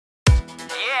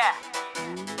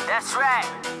That's right,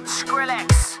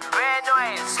 Skrillex, Bear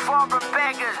Noise, Foreign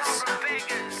Beggars,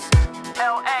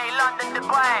 LA, London,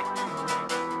 Dubai.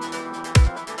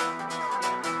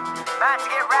 About to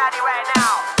get rowdy right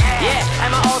now. Yeah,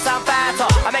 I'm an old sound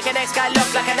fighter. I make an next guy look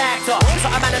like an actor.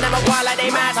 So a man and them a wild like they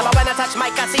matter. But when I touch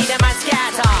mic, I see them man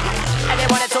scatter. And they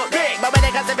wanna talk big, but when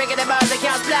it comes to bigger than birds, they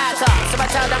can't splatter. So I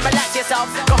tell them, relax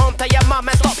yourself, go home to your mum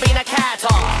and stop being a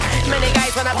catter. Many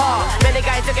guys wanna part, many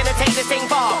guys are gonna take this thing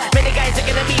far. Many guys are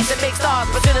gonna be some big stars,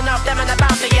 but soon enough them and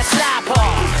about to get slapper.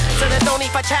 So there's no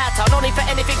need for chatter, no need for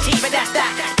anything cheap, but that's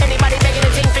that. Anybody making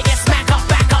a thing for get smack up,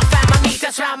 back up, fam, I need to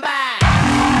round back.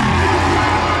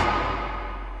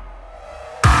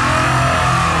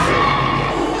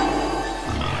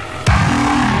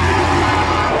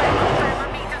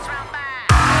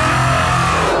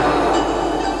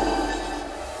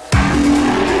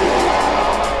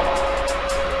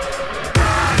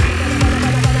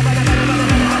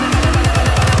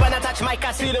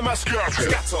 I see them as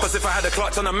as if I had a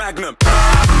clutch on a Magnum.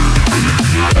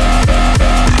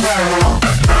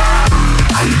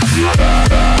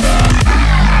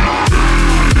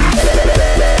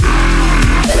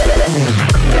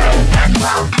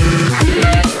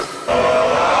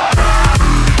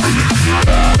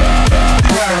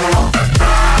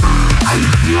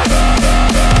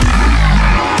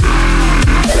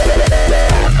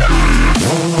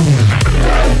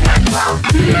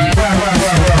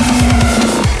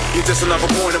 Just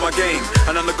another point in my game,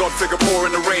 and I'm the god figure poor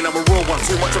in the rain. I'm a raw one,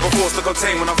 too much of a force to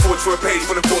contain. When I forge for a page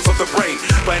full of thoughts of the brain,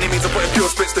 by any means I'm putting pure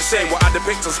spits to shame. What I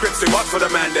depict on scripts too much for the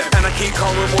man then. And I keep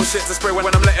calm with more shit to spray when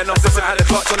I'm letting off. If I had a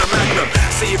clutch on a Magnum,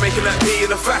 see you making that P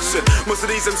in a fashion. Most of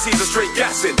these MCs are straight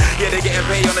gassing. Yeah, they getting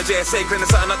paid on the JSA,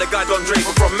 cleaning something like the guy Don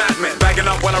Draper from Mad Men.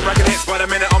 Bagging up when I'm racking hits by the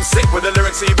minute. I'm sick with the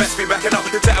lyrics, so you best be backing up.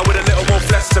 You tatter with a little more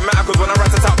flesh to matter, cause when I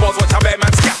rat attack bars, watch how better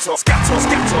man scatter. Scatter,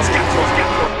 scatter, scatter,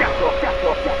 scatter, scatter,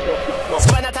 scatter,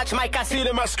 scatter. When I touch mic, I see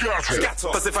them as scatter.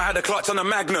 As if I had a clutch on a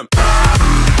Magnum.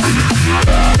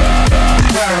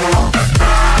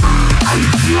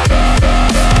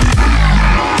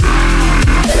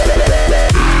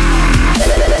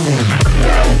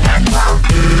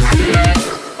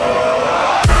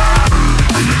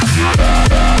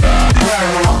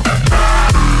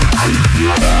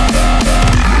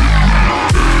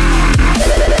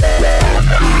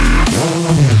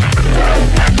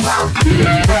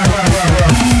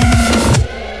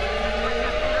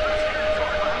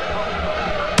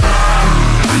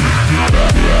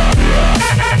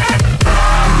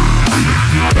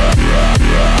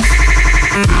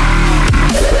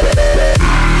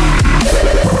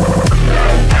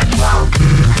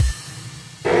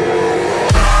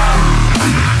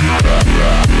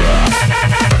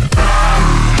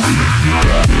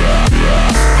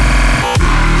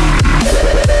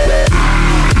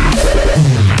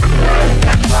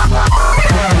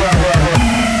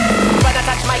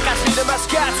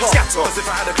 As if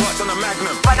I had a clutch on a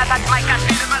Magnum. When I touch mic, I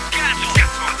see them as scatter. As if I had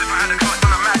a clutch on a Magnum. When I touch mic, I see them as scatter. As if I had a clutch on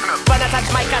a Magnum. When I touch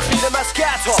mic, I see them as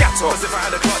scatter. As if I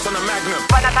had a clutch on a Magnum.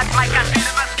 When I touch mic, I see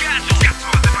them as scatter.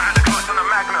 As if I had a clutch on a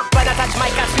Magnum. When I touch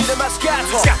mic, I see them as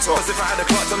scatter. As if I had a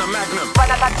clutch on a Magnum. When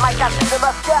I touch mic, I see them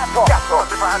as scatter.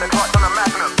 As if I had a clutch on a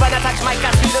Magnum. When I touch mic,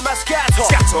 I see them as scatter.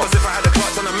 As if I had a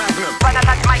clutch on a Magnum.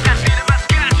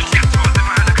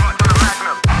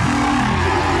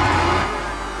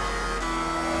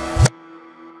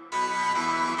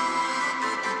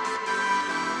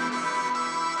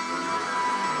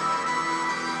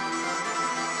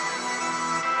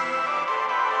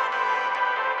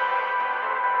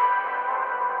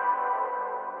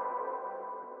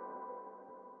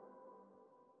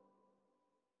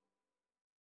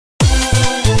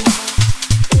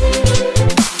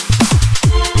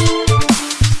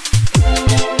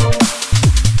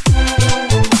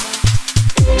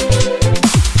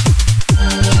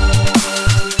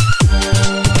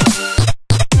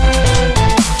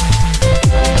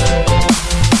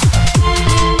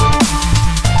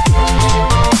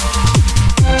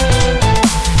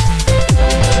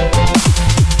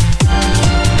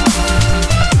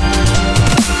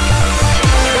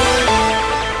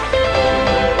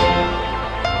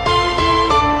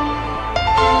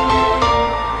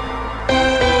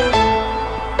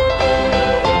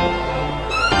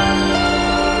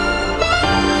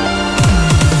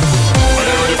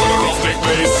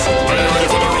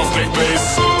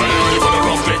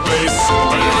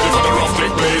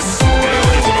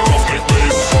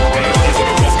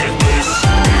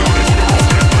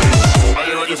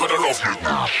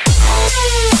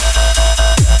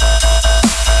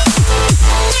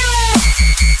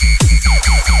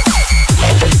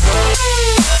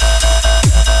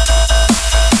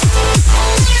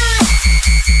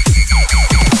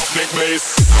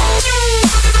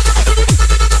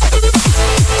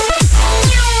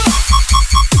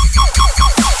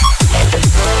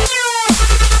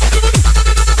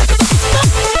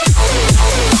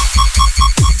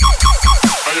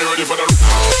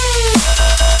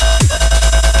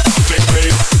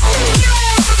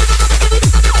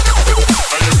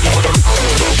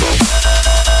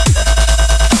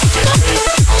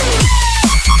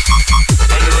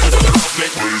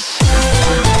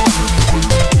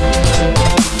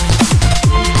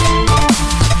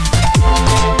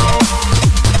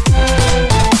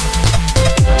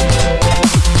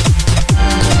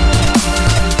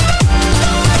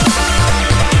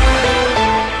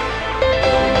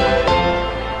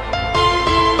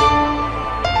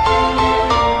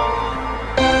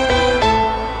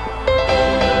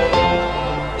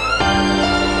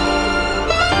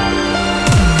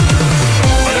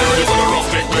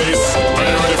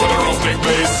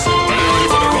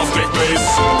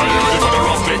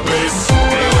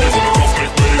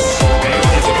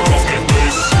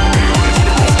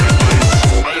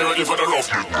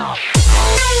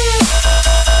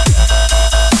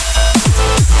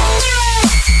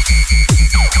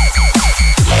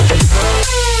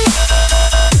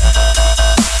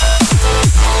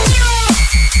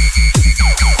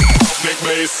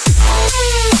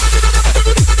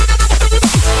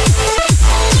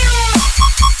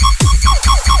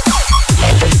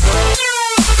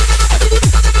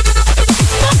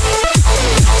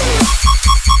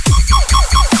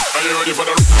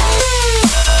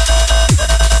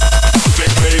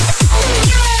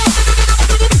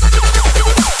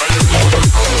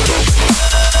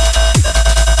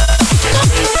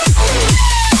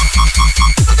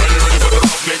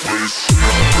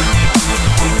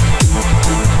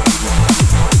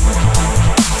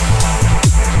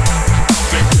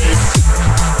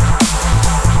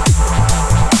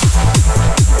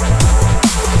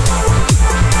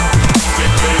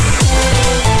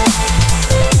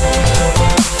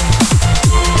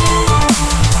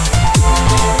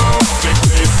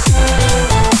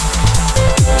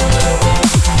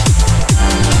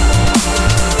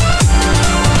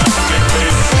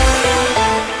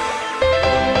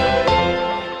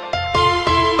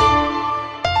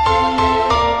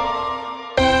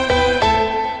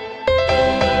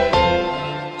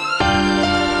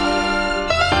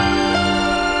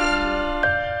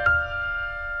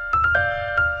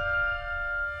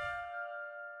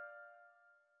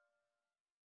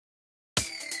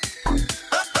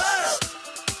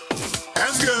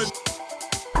 good.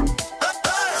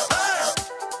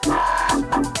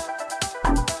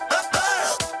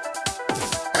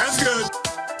 That's good.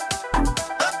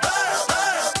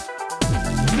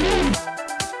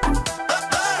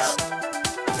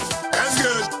 That's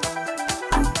good.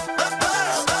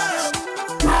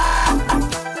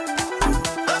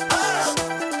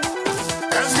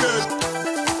 That's good.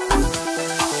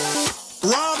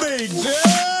 Robbie,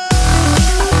 yeah.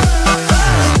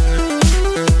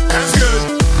 That's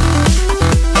good.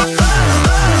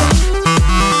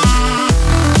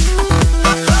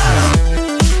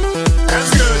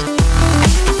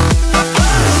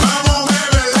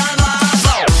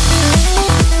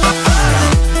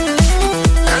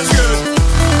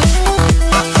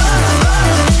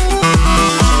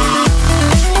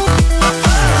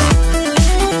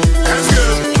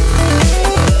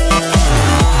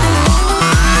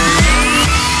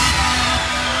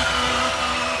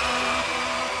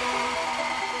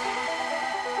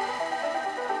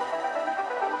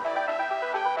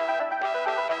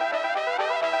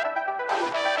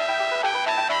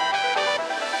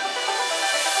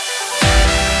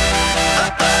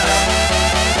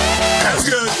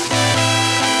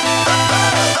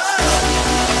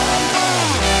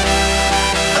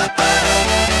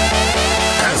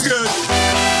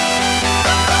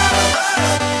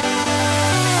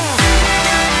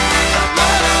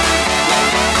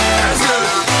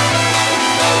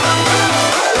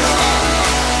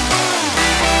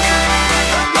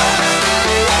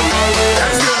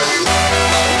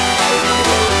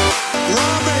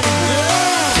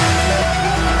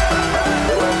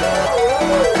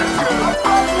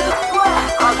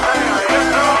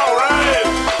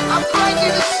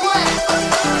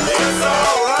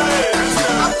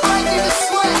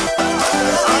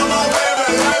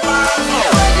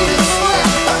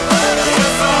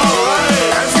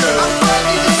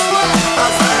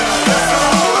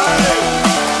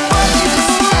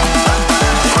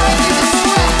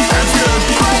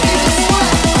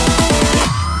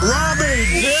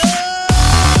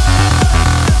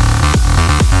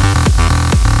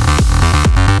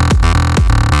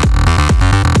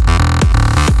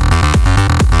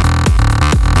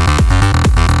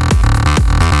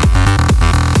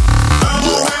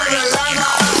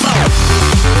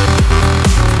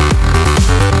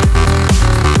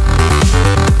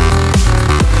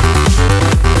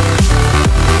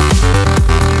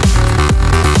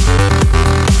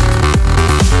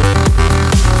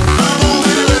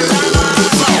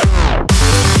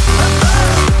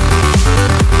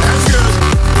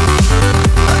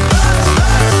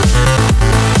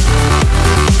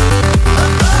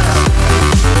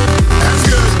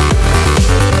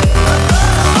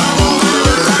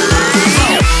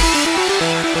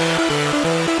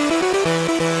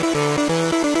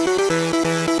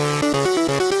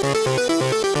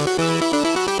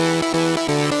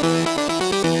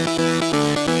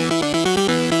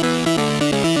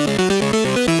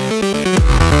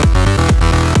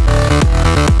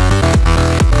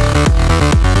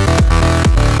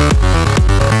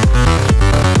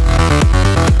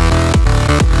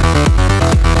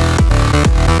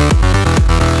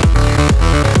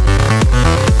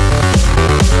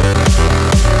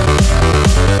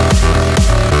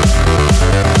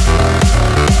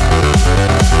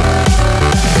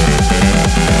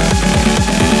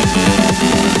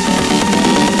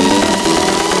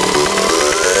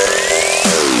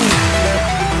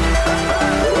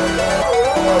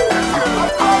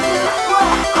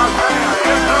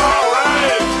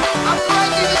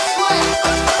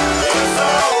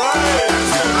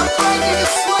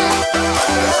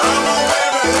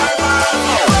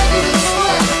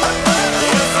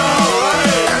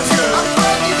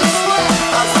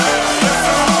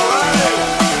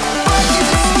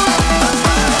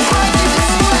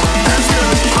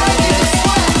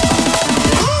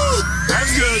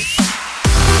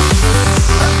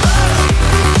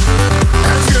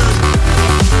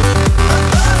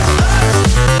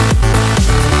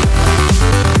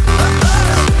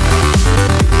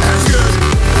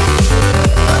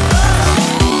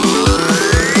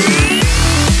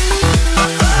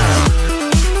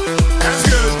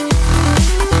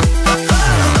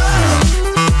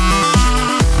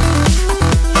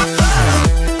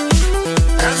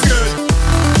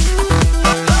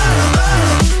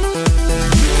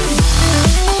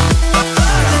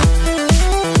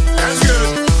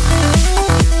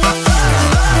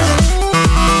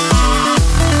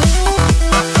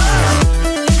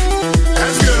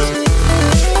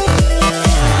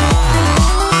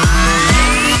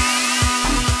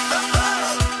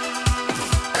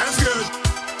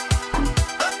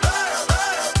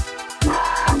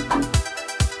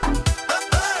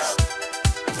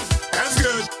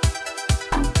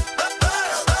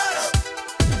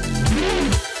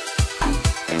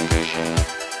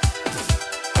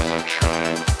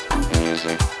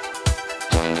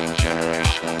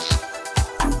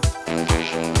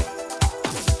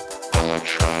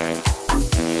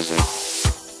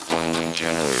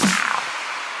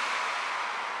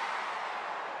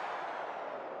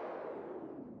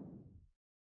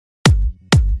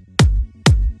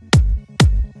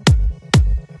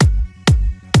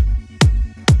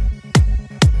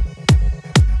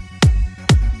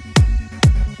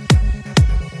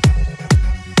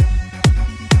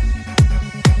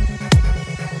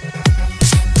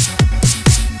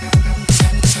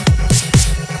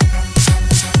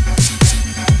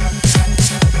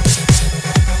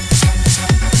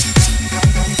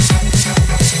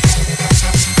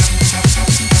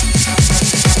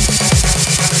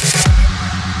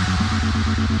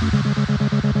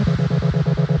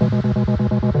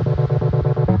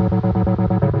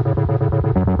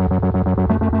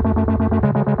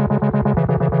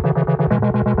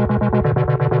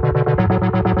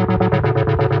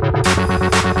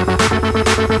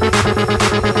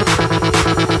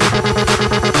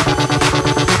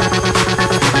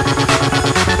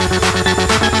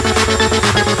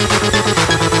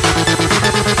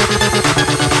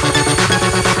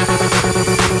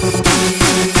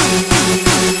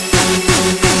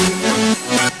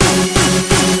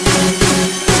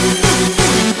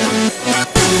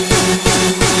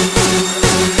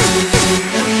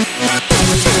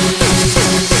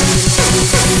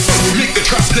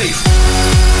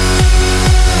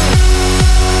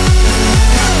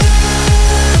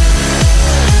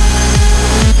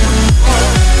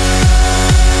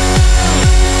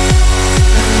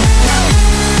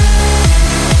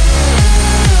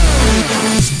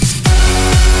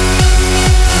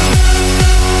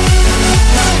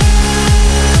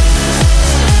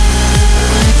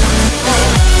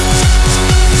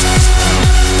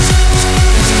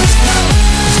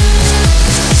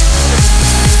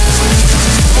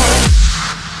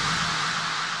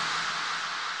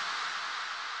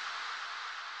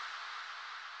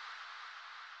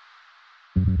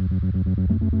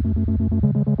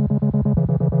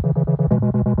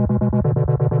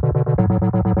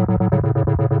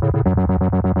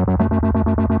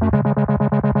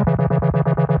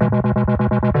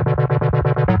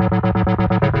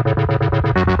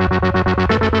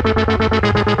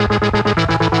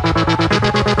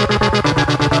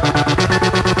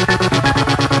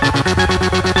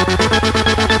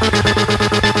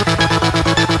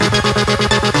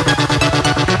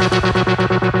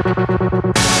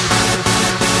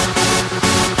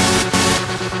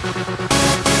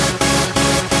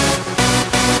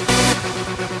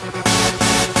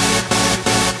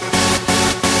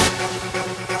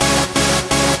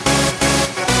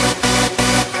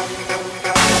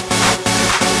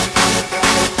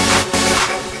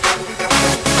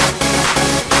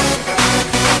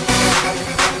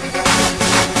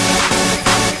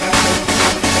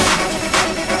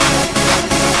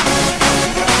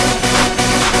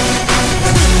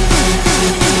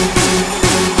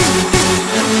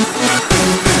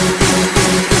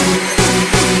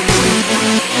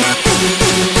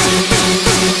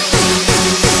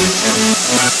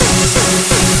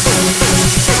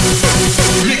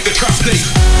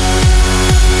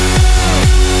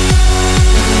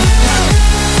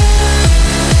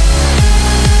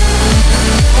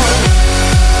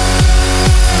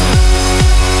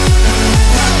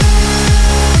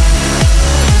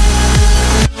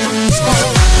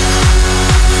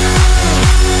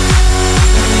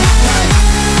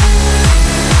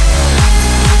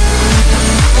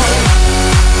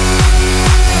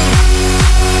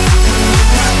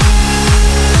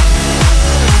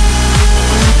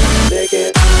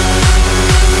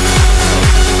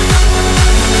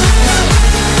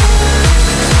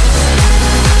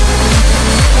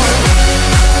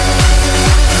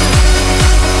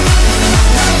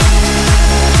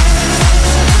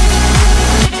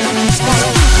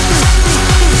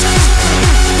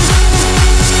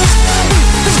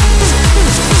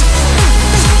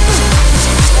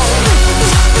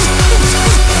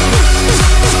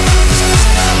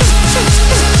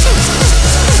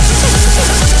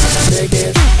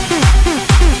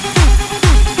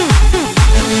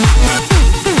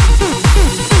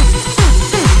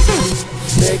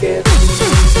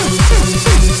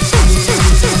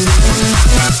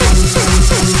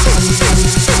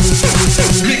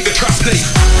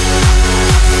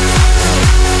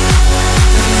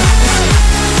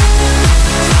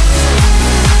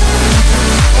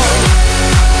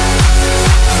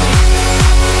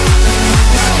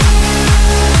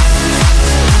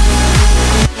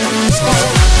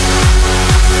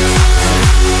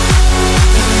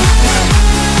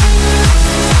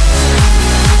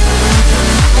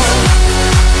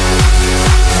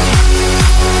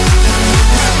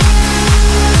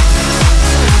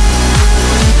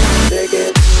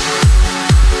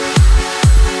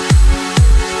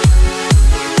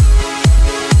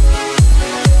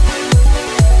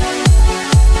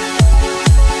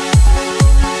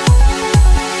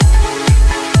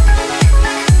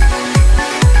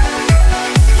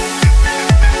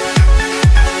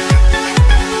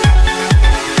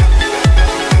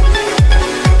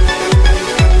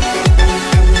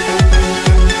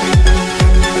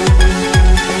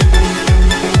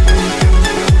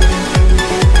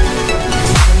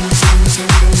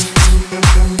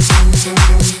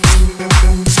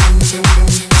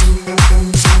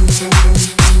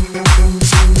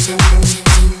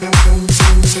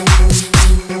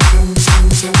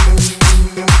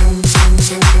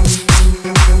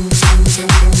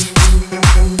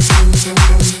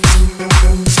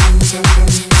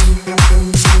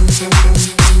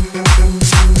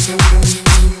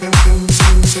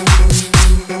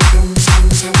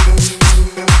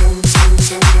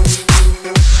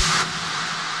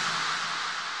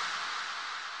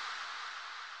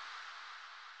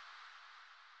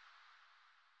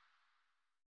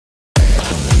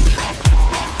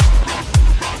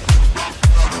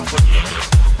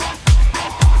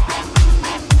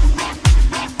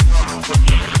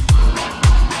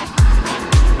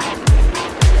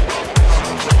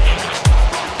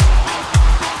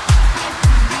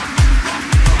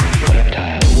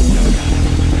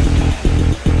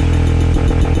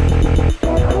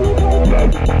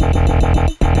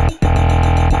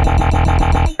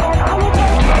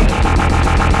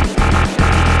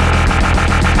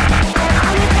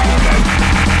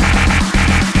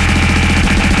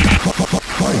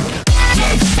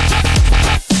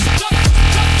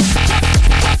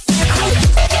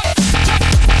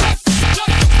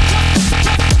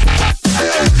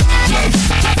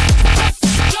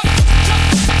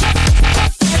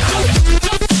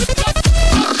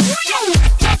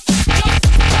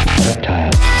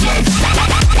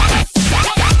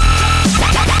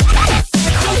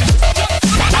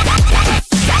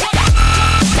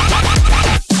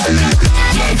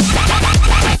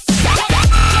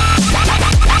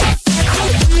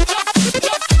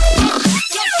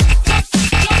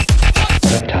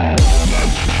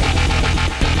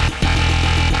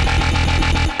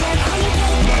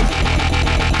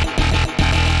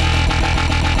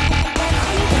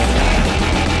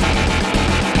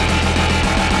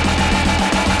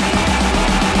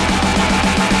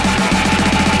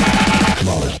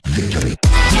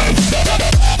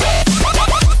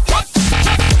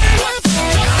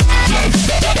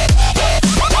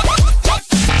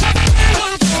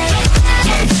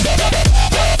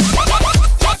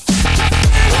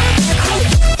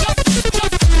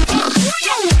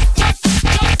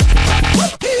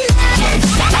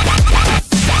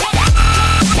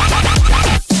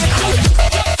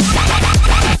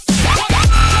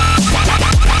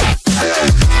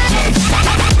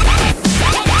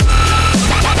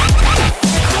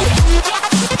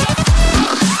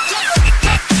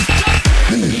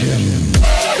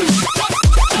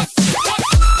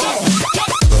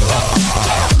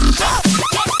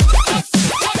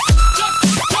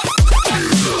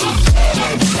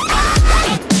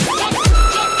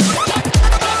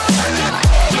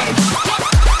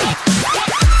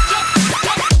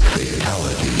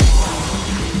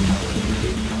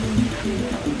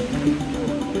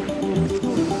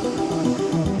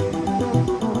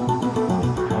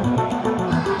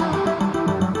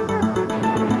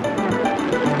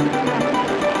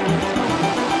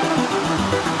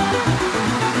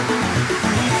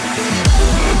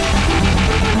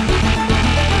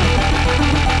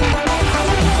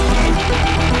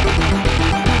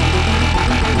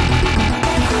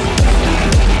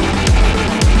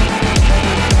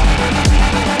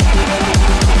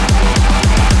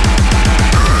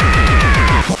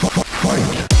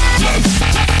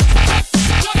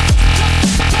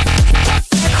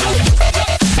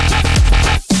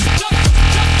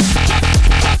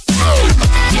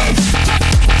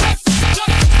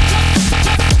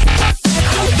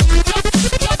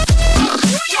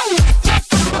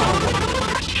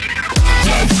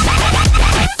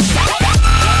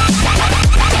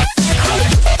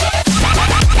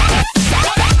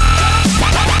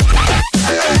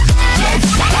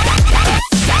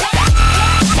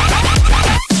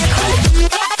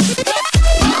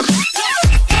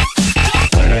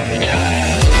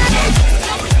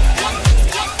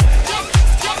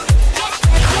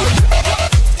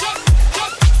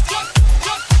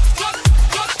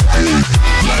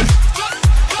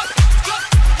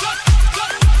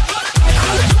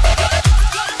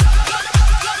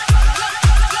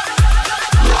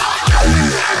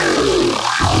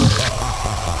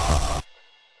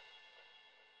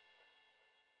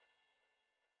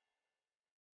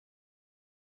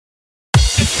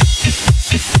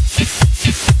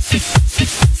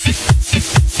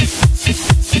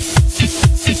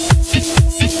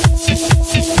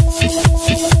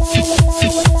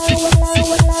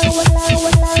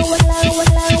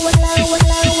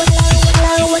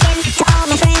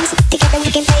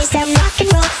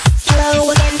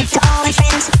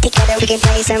 can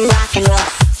play some rock and roll.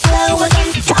 Hello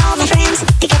again to all my friends.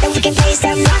 Together we can play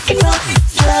some rock and roll.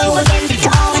 Hello again to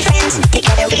all my friends.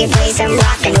 Together we can play some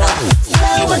rock and roll.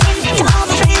 Hello again to all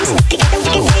my friends. Together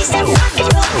we can play some rock and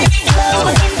roll.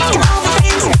 Hello again to all my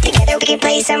friends. Together we can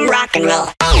play some rock and roll.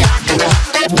 Rock and roll.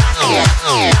 Rock and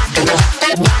roll. Rock and roll.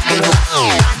 Rock and roll. Rock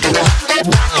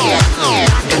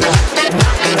and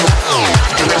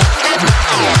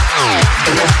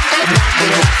roll. Rock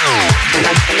and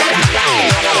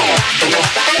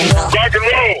roll.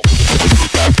 Rock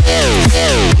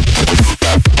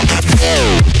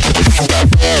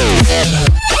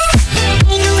and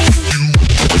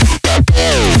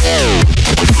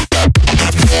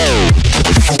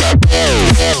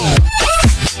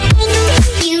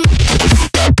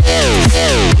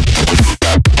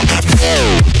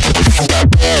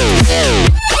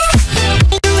roll.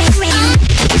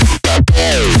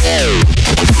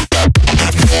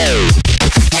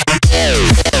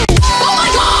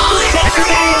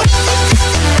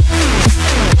 Rock and roll.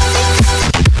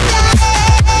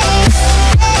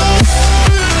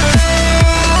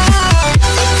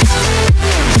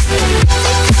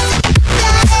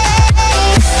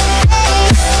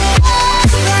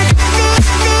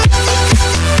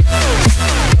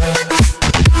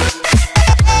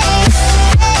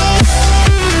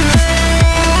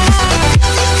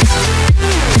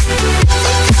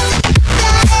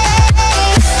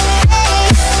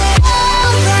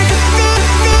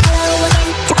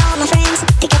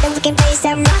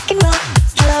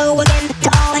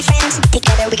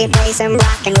 Some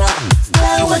rock and roll.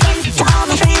 Hello again to all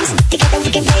my friends. Together we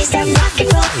can play some rock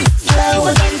and roll. Hello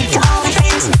again to all my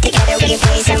friends. Together we can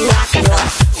play some rock and roll.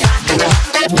 Rock and roll.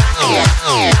 Rock and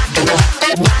roll.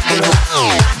 Rock and roll. Rock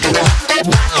and roll. Rock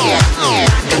and roll.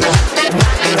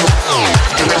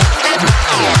 Rock and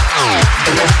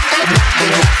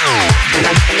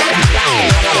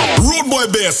roll. Road boy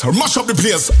bass, mash up the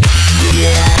place.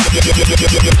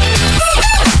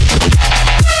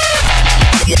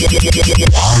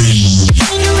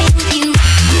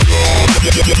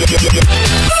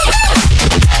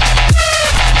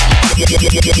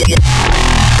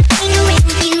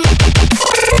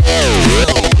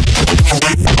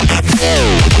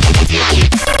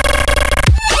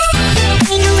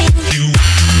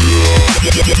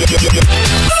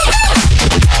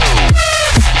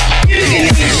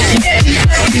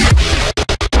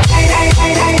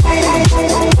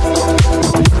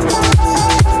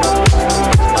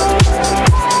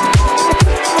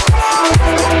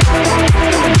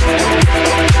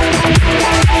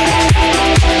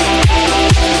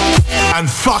 And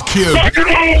fuck you.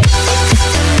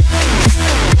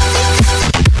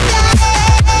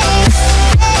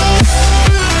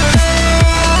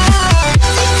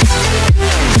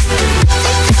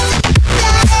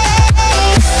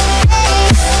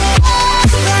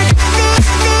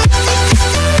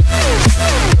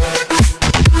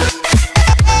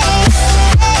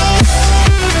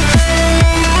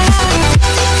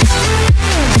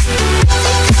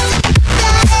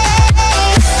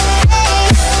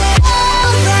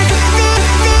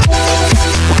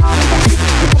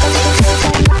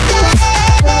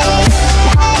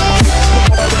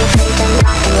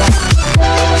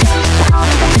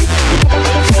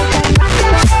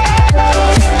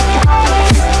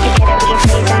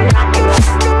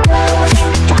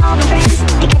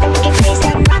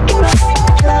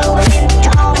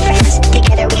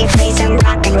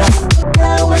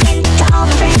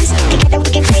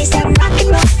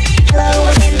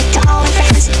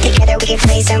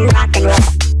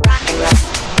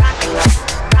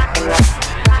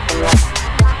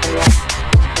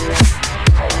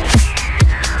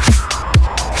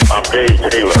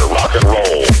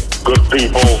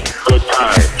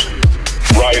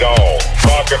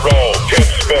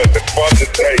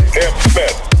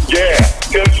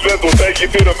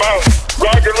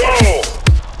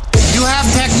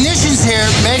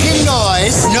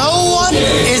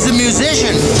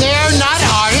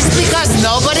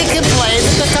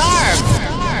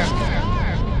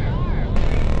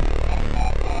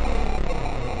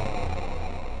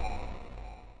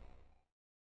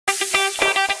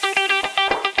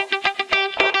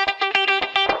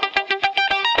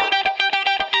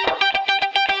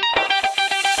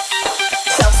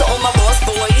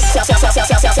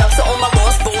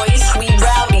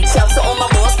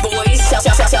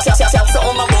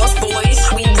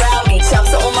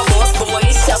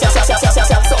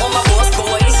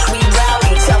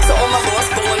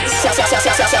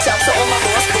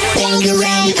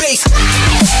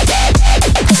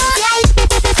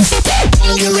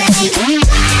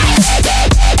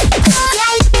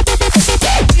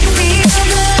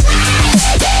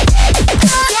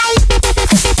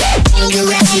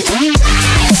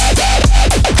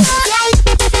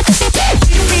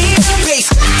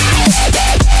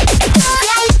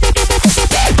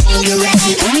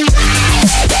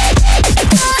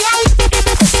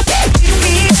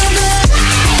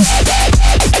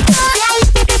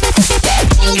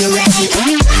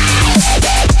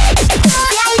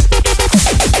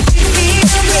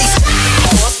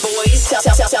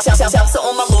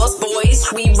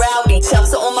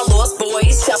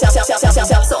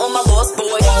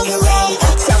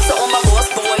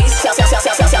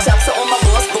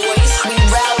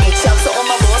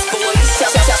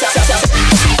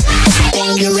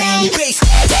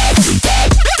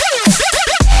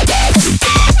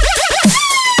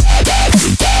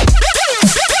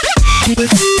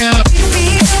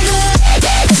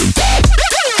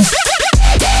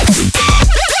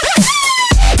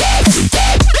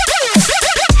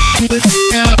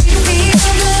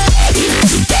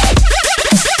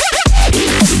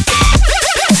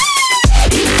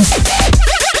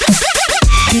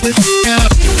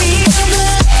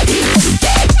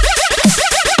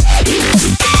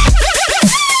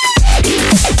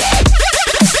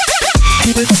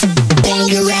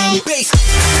 Bangarang.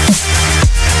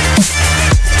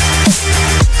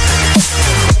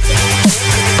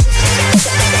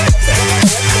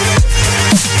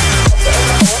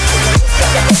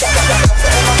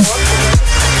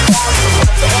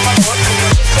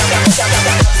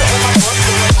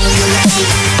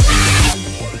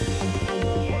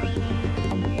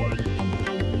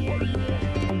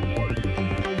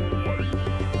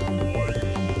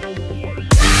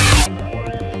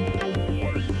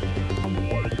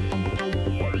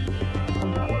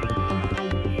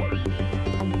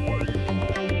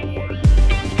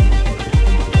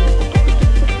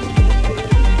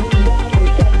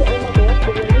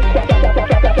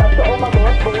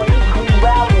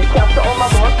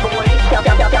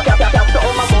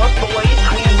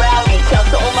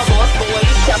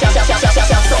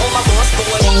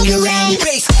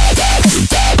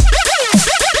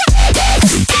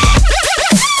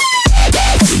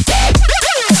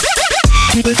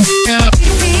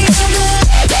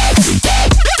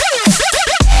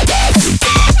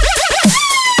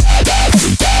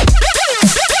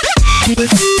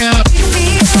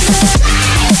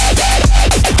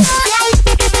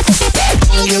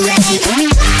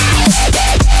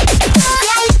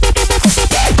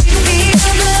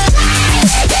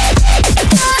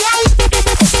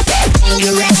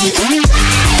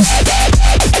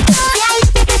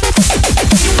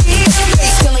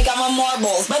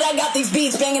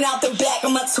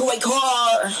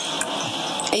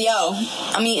 Hey yo,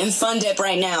 I'm eating Fun Dip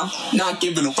right now. Not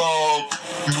giving a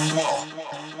fuck.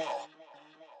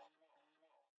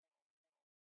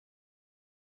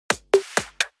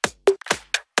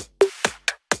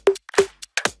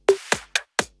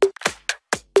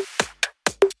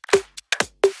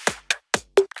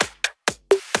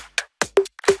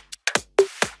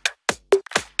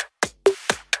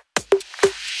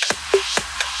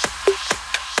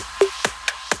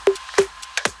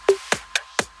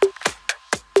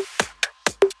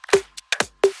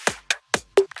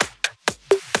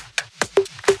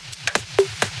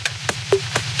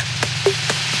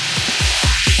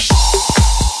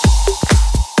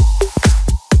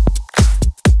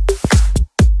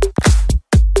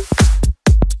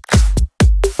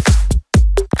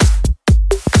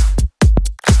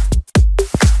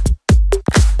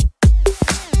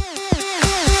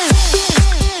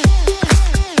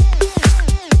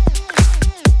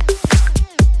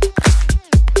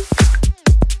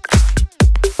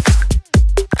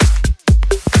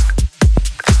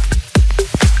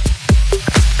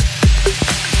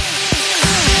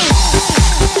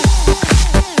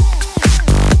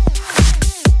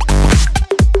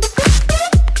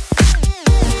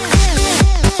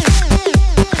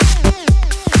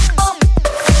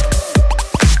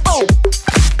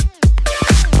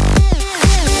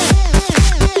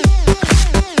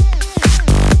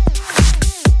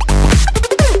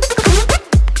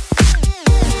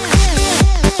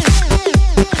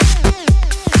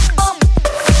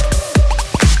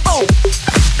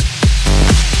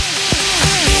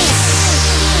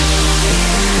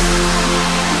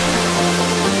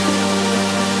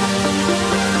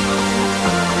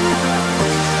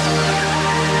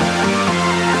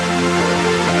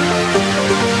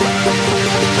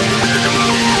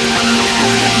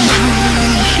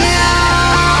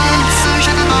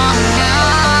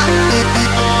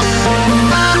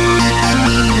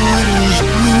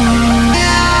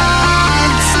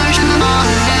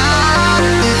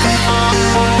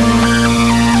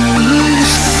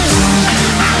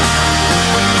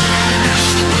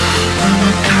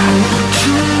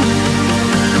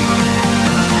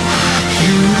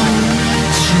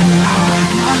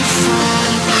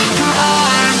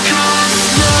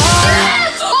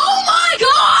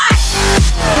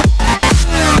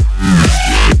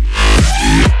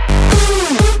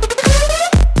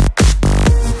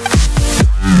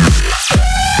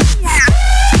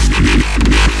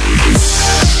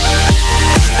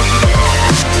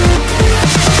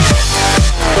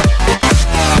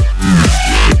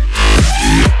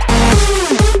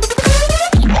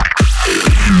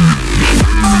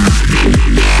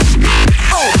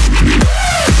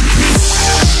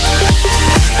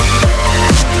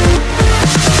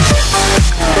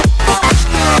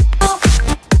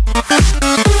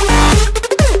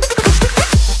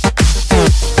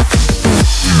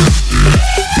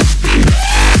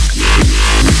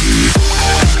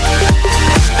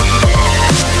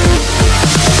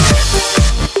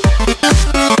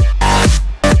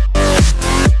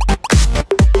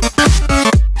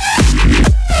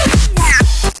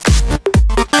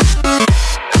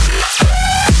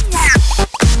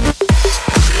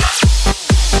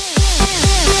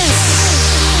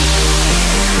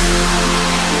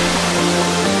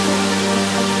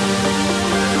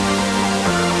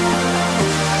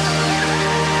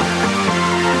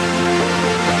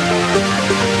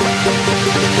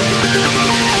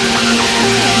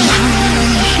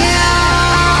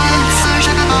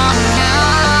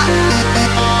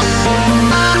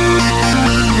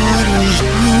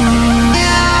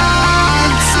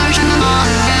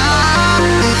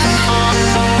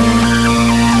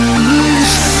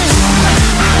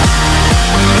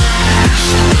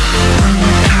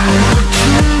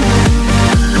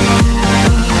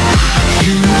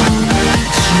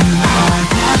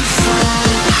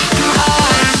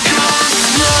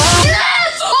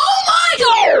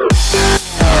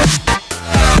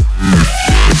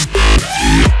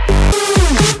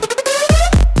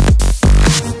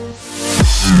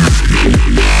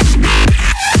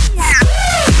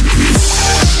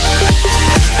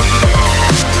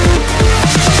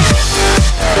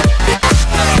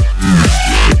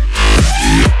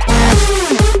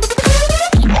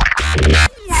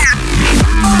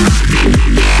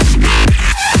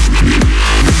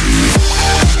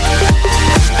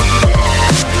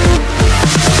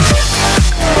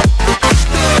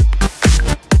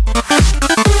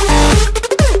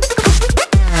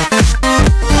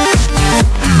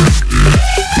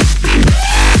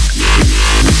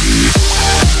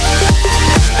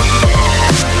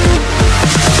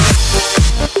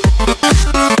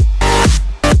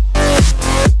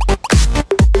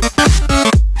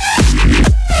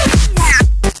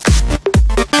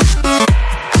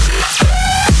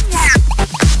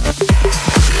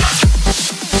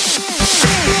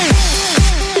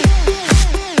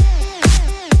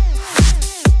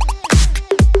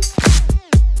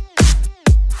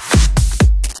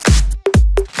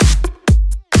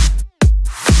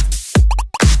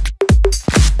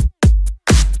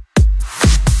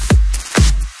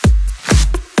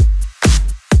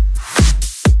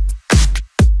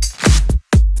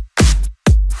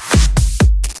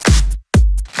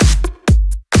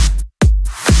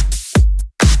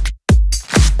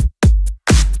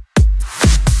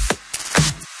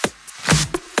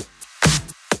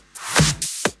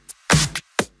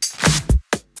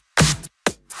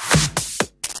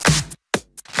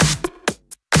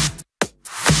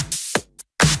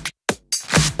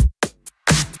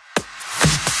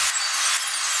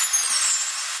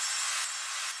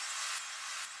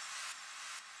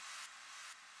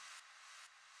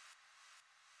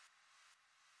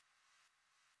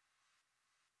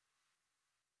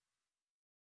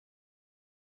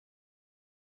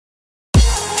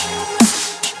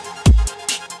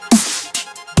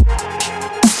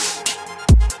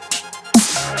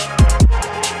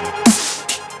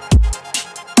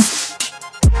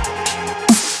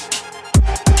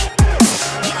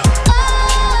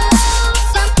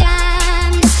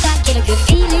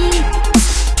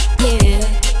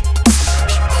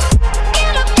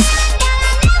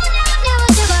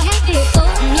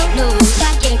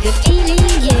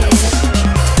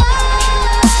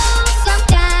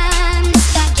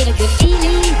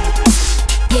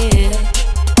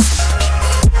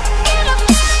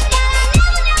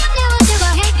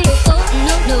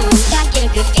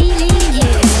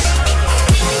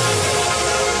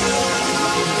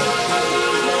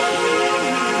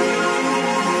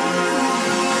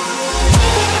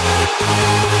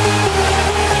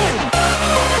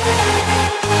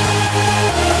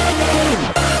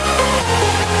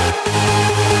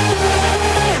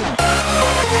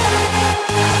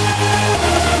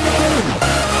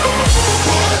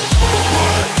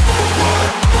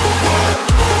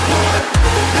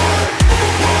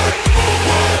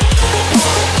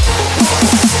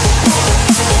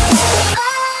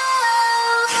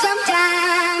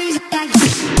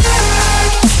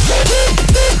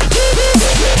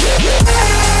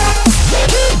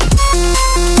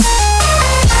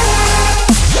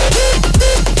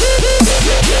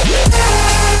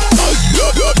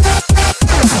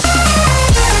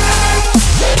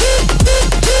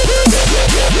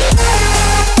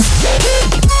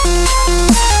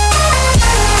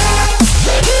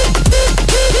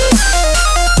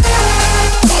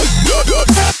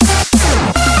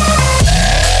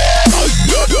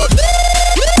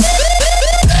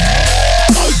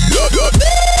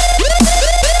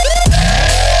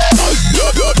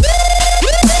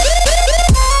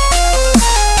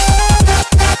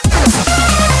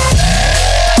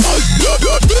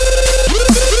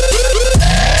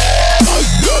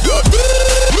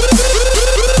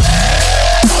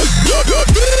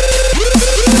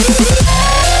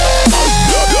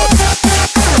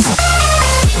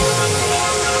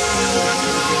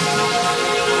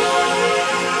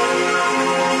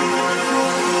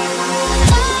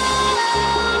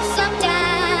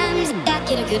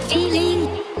 good feeling,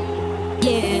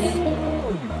 yeah.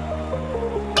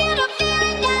 Get a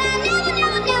feeling that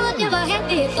I never had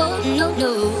before. No,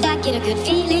 no, I get a good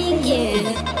feeling,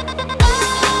 yeah.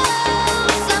 Oh,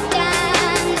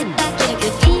 sometimes I get a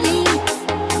good feeling,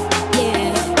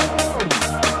 yeah.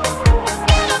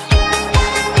 Get a feeling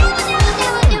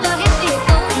that I never had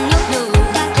before. No, no,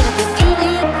 I get a good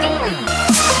feeling, feeling.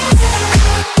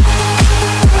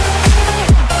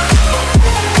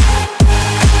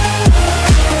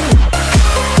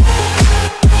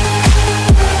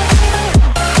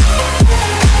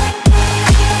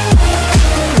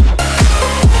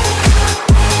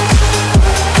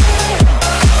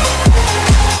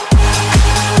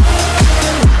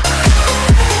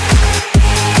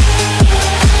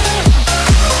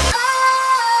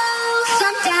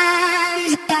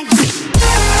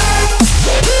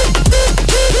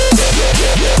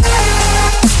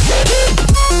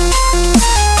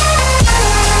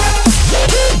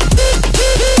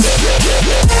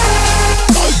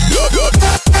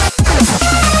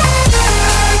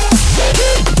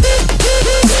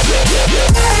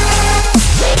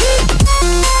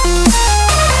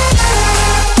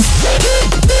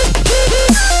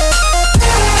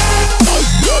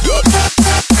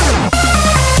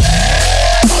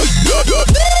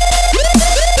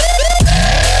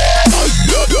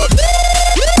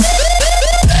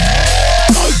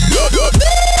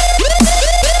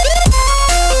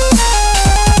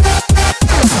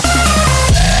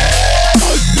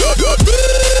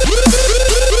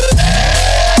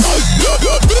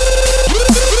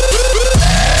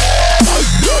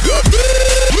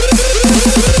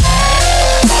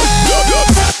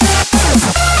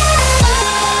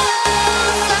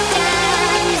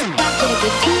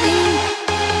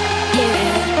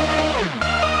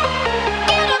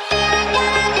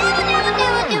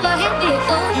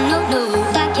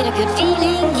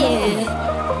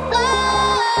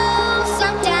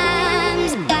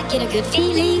 Good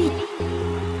feeling,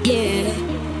 yeah.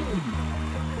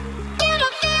 Get a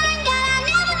feeling that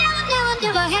I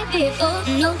never had before.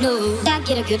 No, no, I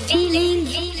get a good feeling.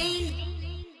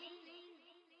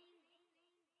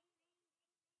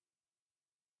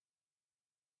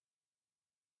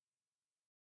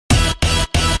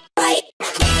 Right,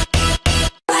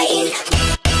 right in,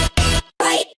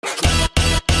 right,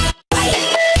 right,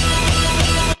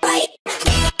 right,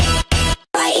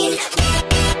 right in,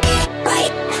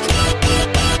 right.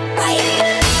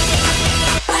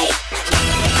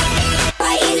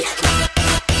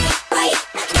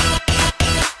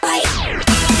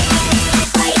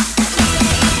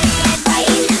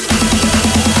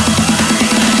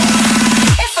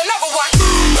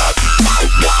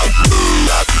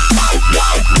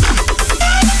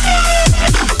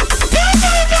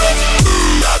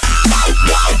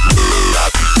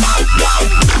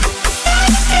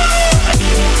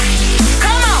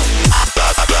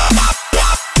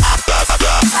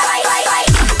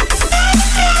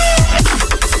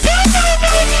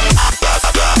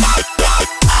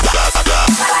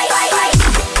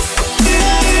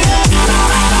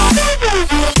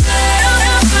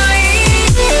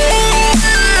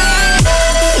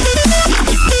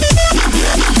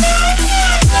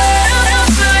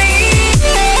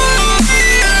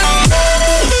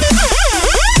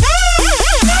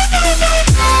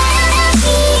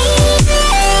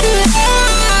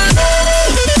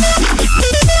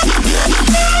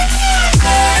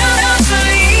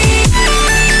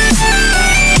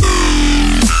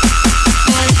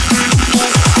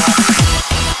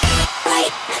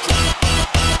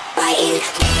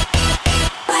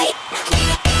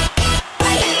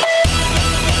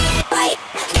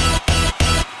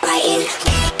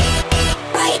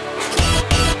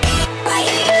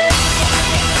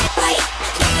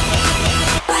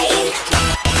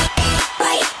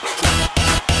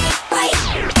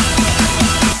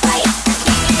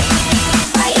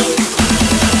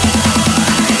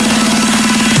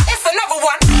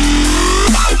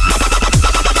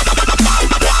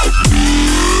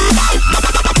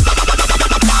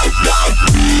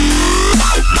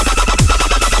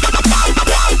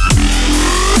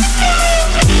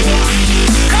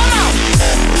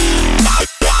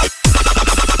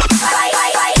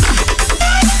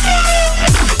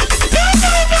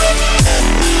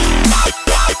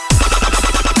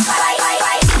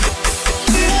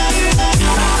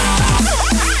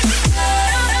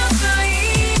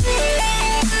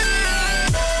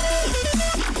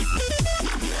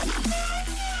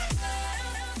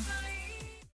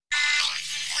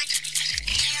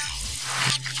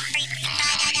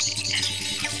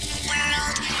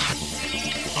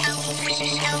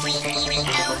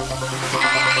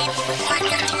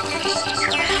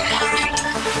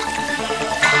 I'm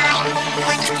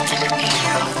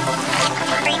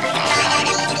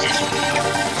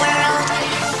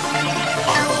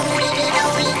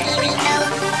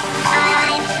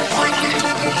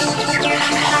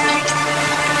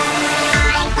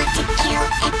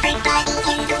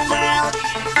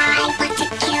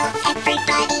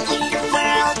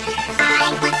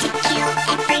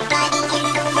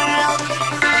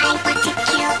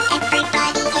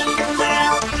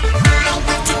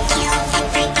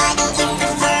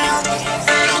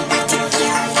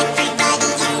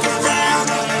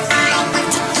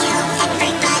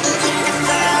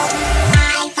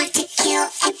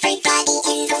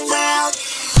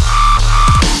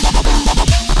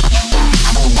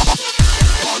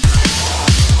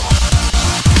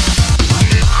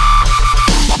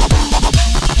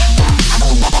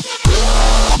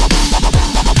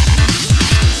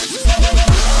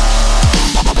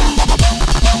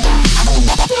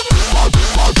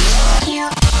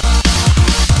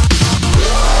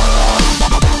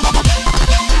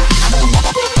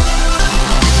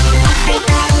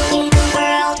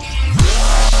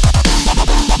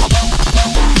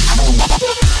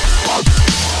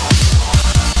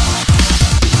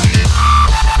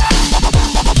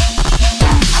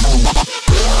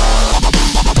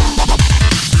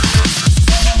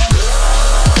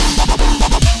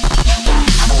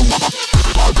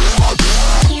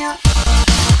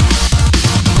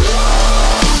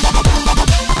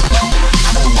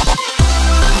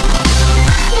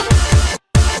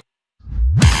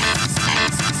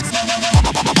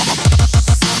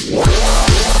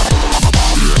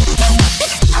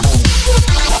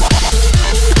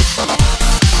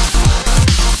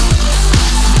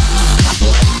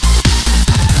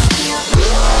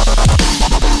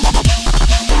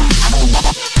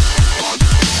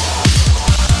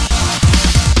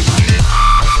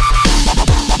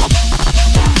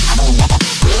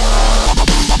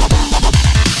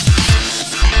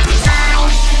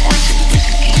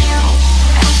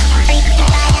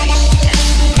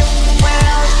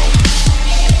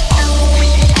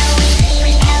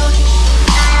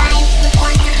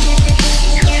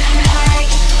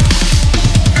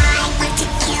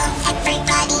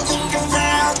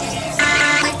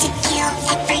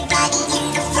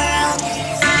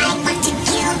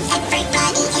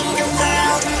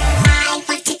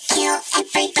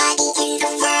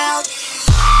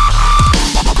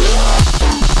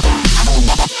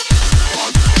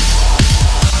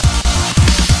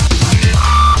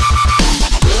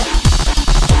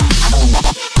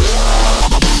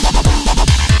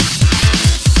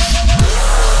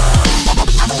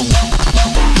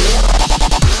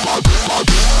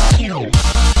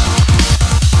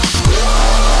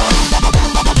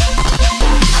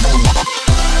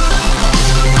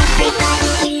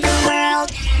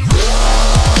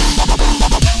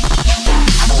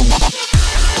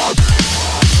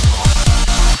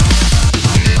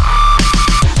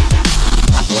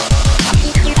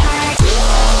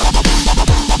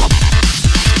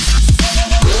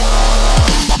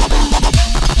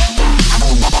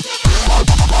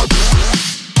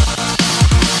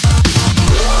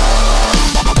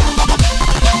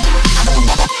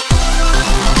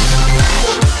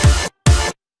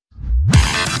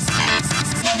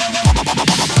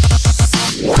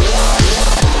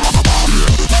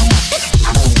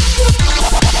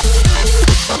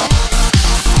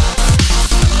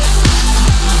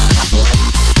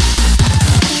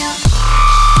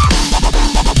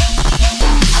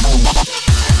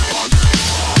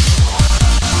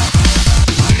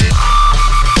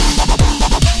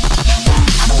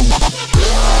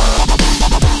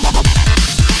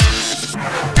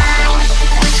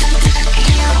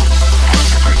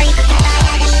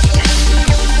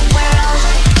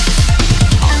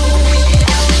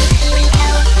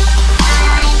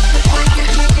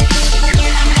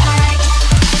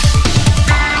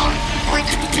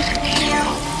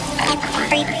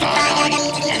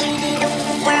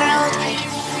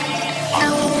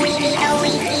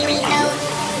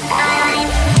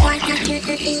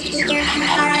your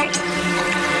heart.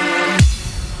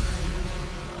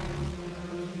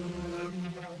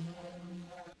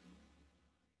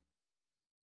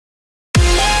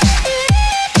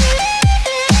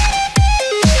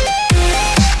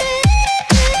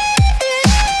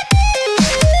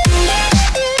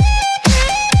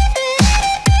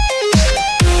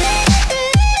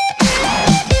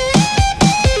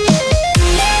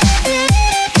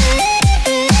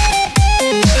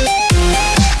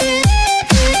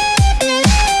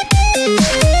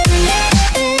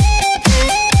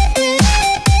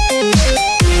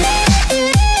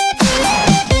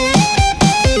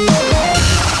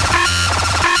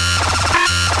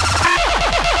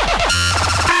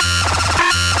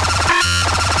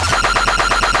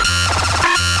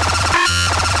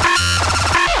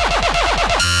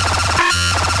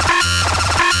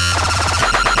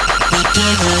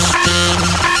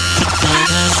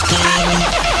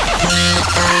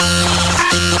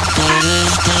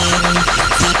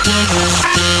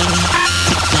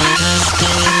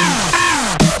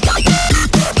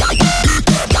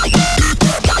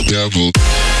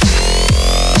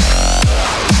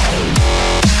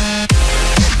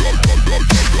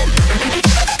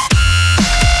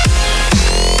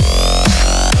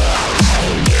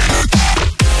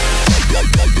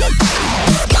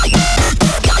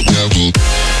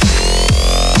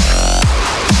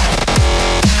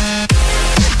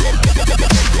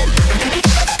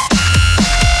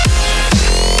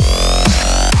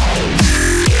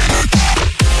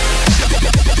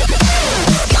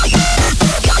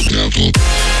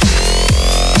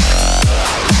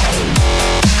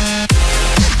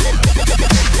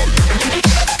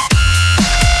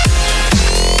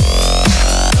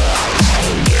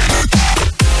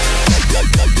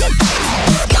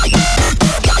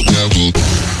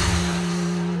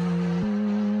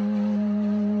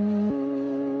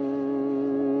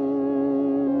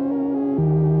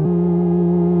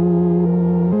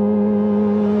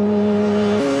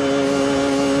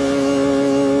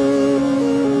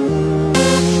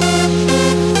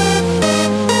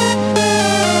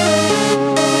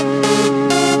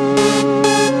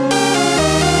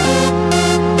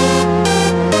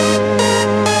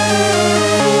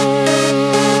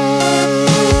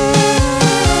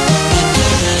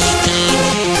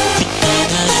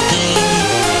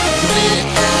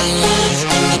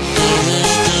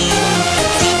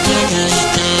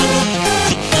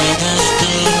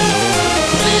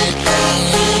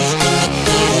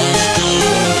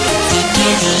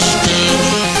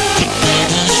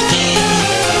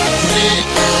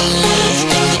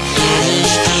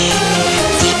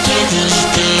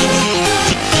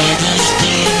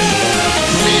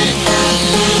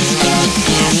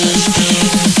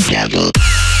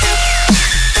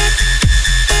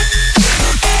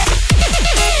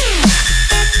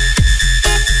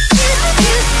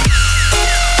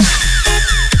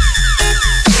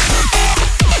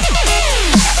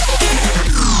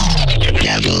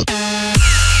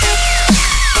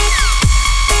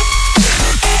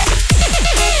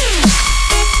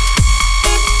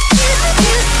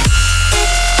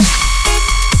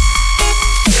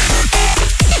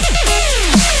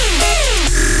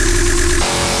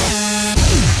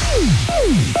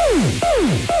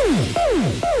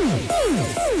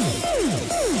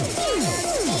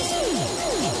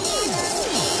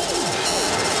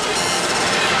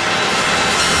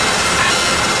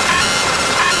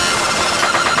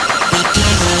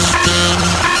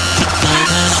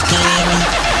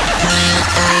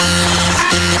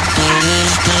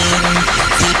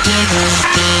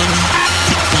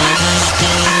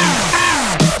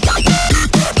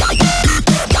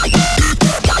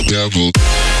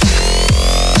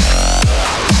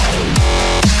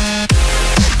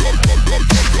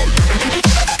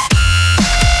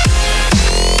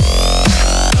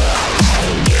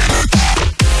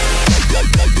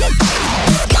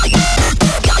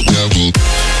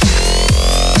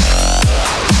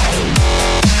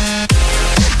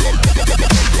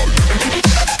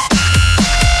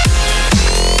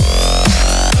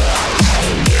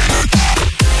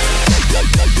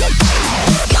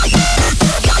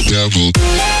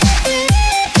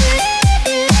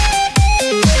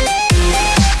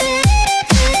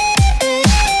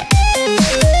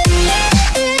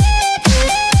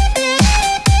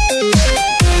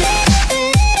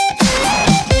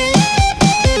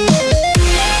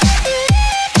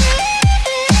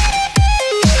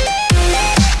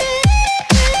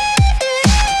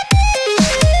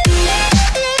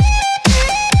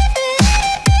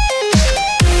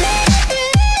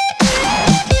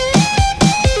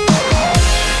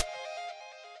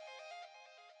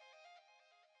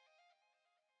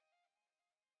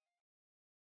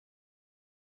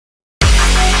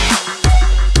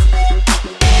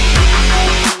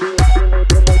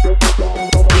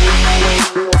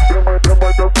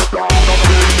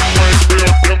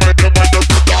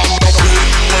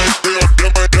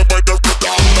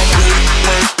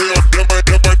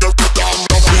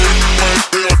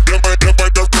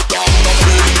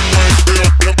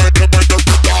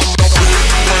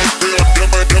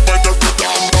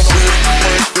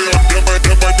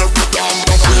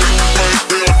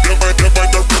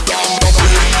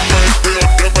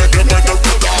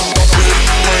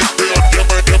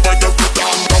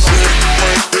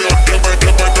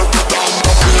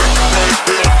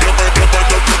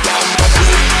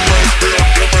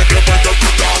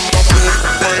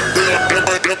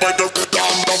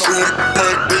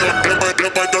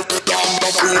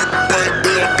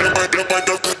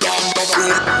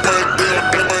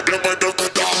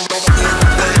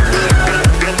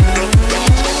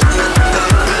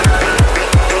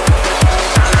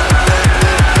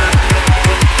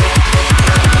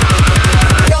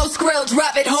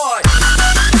 it hard.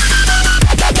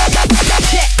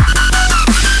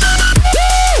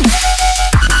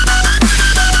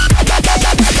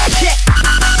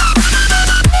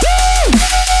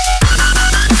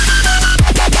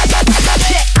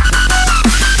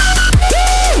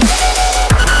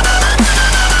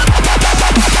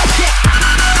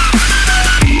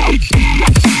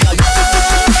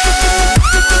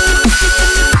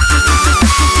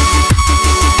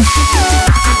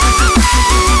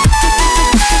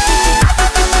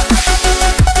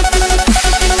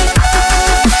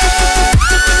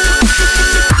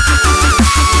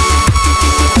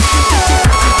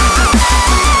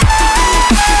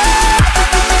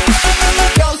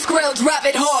 Drop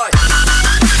it hard.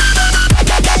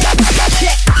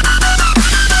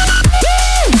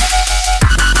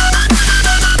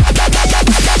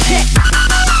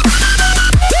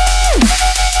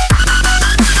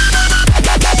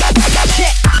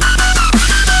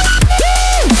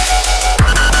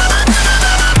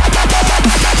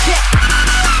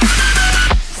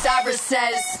 Cyrus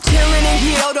says, chillin'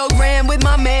 in Kyoto, gram with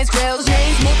my man's grills.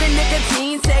 Chain smoking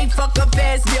nicotine, say fuck a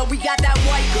fast bill. We got that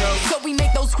white girl, so we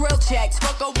make those grill checks.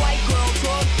 Fuck a white girl,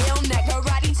 talk, ill neck,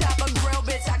 karate chop.